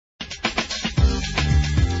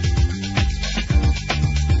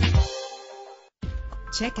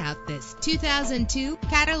Check out this 2002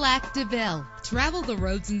 Cadillac DeVille. Travel the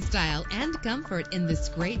roads in style and comfort in this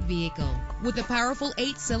great vehicle. With a powerful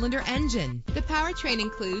 8-cylinder engine, the powertrain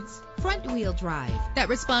includes front-wheel drive that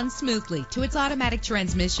responds smoothly to its automatic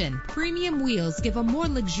transmission. Premium wheels give a more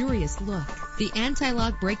luxurious look. The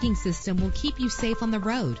anti-lock braking system will keep you safe on the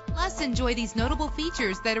road. Plus, enjoy these notable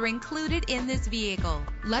features that are included in this vehicle: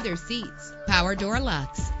 leather seats, power door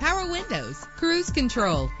locks, power windows, cruise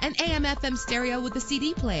control, an AM/FM stereo with a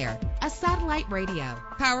CD player, a satellite radio,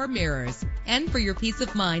 power mirrors. And for your peace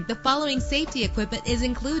of mind, the following safety equipment is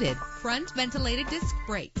included: front ventilated disc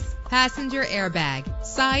brakes, passenger airbag,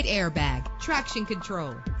 side airbag, traction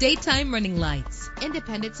control, daytime running lights,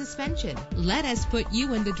 independent suspension. Let us put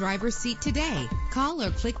you in the driver's seat today. Call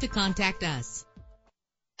or click to contact us.